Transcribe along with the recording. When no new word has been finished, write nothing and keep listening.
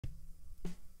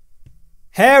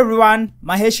Hey everyone,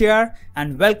 Mahesh here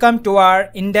and welcome to our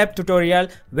in-depth tutorial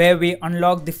where we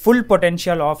unlock the full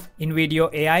potential of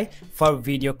Invideo AI for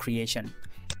video creation.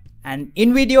 And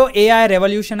Invideo AI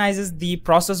revolutionizes the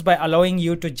process by allowing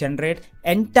you to generate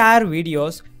entire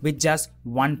videos with just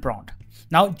one prompt.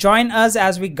 Now join us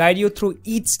as we guide you through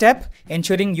each step,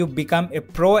 ensuring you become a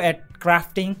pro at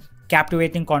crafting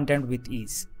captivating content with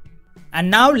ease. And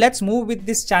now let's move with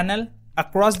this channel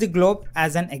across the globe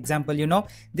as an example.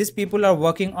 These people are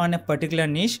working on a particular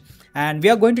niche and we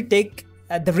are going to take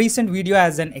the recent video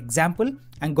as an example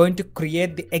and going to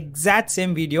create the exact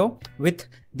same video with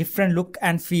different look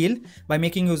and feel by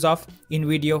making use of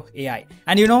Invideo AI.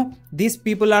 And these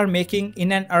people are making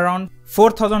in and around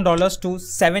 $4,000 to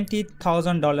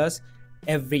 $70,000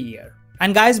 every year.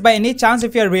 And guys, by any chance,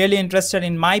 if you're really interested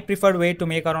in my preferred way to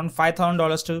make around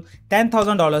 $5,000 to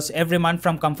 $10,000 every month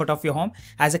from comfort of your home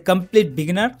as a complete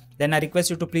beginner, then I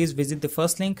request you to please visit the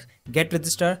first link, get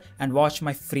registered and watch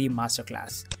my free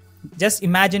masterclass. Just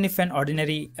imagine if an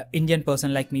ordinary Indian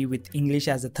person like me with English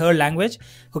as a third language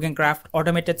who can craft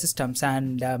automated systems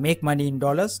and make money in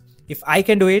dollars. If I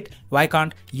can do it, why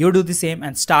can't you do the same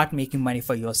and start making money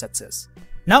for your success?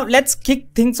 Now let's kick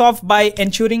things off by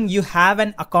ensuring you have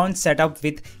an account set up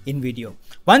with Invideo.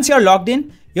 Once you're logged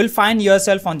in, you'll find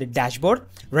yourself on the dashboard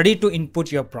ready to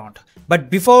input your prompt.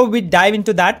 But before we dive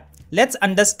into that, let's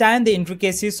understand the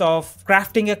intricacies of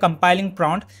crafting a compiling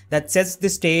prompt that sets the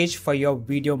stage for your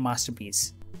video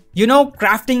masterpiece.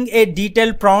 Crafting a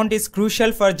detailed prompt is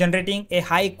crucial for generating a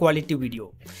high quality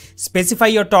video. Specify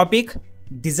your topic,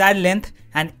 desired length,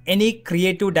 and any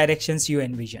creative directions you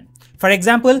envision. For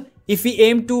example, if we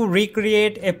aim to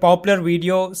recreate a popular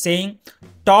video saying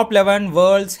top 11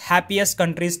 world's happiest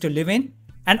countries to live in,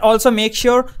 and also make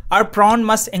sure our prompt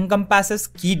must encompass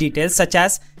key details such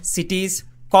as cities,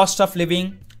 cost of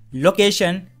living,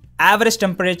 location, average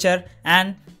temperature,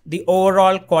 and the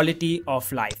overall quality of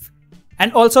life.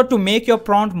 And also to make your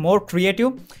prompt more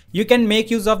creative, you can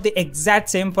make use of the exact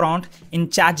same prompt in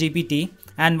ChatGPT.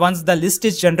 And once the list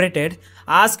is generated,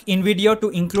 ask Invideo to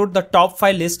include the top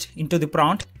 5 list into the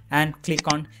prompt and click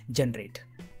on generate.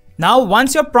 Now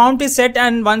once your prompt is set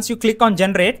and once you click on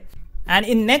generate, and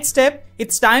in next step,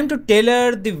 it's time to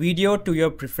tailor the video to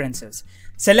your preferences.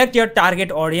 Select your target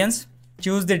audience,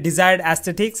 choose the desired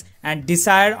aesthetics and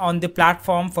decide on the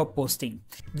platform for posting.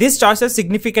 These choices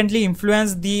significantly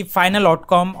influence the final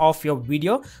outcome of your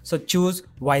video, so choose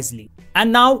wisely.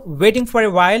 And now waiting for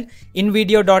a while,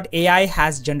 Invideo.ai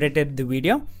has generated the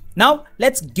video. Now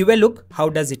let's give a look. How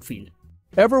does it feel?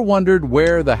 Ever wondered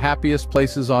where the happiest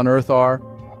places on Earth are?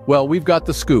 Well, we've got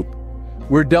the scoop.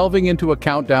 We're delving into a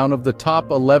countdown of the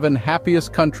top 11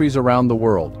 happiest countries around the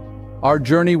world. Our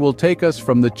journey will take us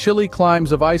from the chilly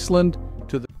climes of Iceland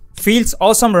to the... Feels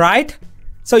awesome, right?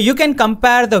 So you can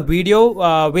compare the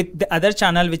video with the other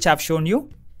channel which I've shown you.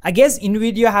 I guess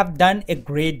Invideo have done a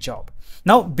great job.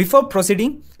 Now, before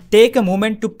proceeding, take a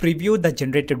moment to preview the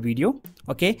generated video.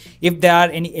 Okay, if there are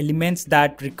any elements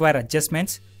that require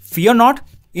adjustments, fear not,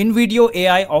 Invideo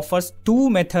AI offers two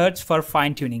methods for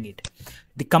fine-tuning it.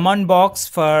 The command box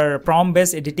for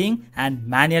prompt-based editing and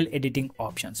manual editing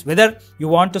options. Whether you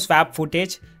want to swap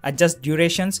footage, adjust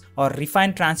durations or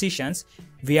refine transitions,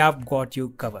 we have got you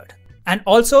covered. And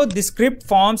also the script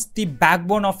forms the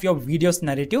backbone of your video's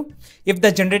narrative. If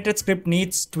the generated script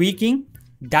needs tweaking,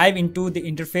 dive into the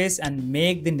interface and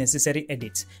make the necessary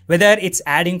edits. Whether it's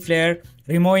adding flair,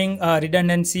 removing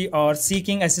redundancy or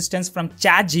seeking assistance from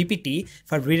ChatGPT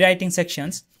for rewriting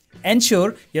sections,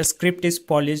 ensure your script is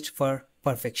polished for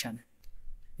perfection.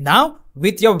 Now,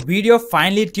 with your video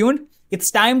finely tuned, it's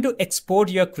time to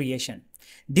export your creation.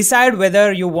 Decide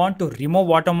whether you want to remove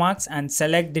watermarks and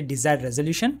select the desired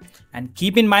resolution. And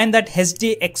keep in mind that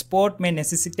HD export may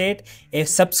necessitate a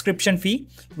subscription fee,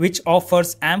 which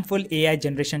offers ample AI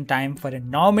generation time for a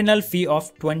nominal fee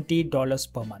of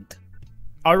 $20 per month.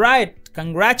 Alright,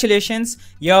 congratulations,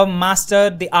 you have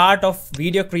mastered the art of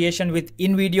video creation with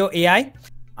Invideo AI.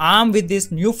 Armed with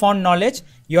this newfound knowledge,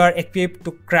 you are equipped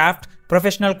to craft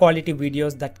professional quality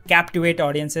videos that captivate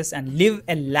audiences and leave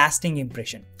a lasting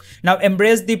impression. Now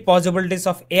embrace the possibilities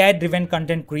of AI-driven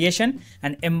content creation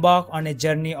and embark on a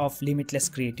journey of limitless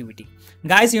creativity.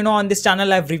 Guys, on this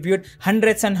channel I've reviewed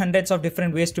hundreds and hundreds of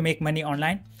different ways to make money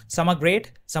online. Some are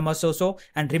great, some are so-so,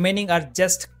 and remaining are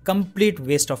just complete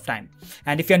waste of time.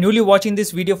 And if you're newly watching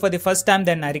this video for the first time,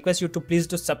 then I request you to please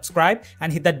do subscribe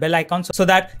and hit that bell icon so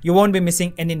that you won't be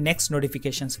missing any next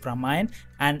notifications from mine,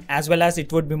 and as well as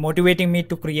it would be motivating me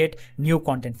to create new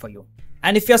content for you.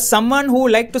 And if you're someone who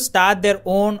like to start their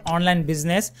own online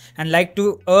business and like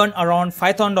to earn around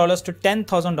 $5,000 to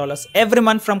 $10,000 every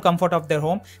month from comfort of their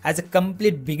home as a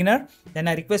complete beginner, then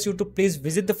I request you to please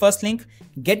visit the first link,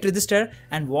 get registered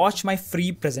and watch my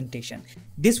free presentation.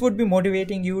 This would be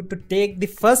motivating you to take the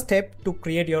first step to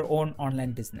create your own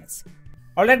online business.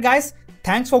 Alright guys,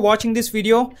 thanks for watching this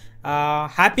video.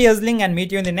 Happy hustling and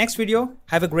meet you in the next video.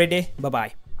 Have a great day.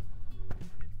 Bye-bye.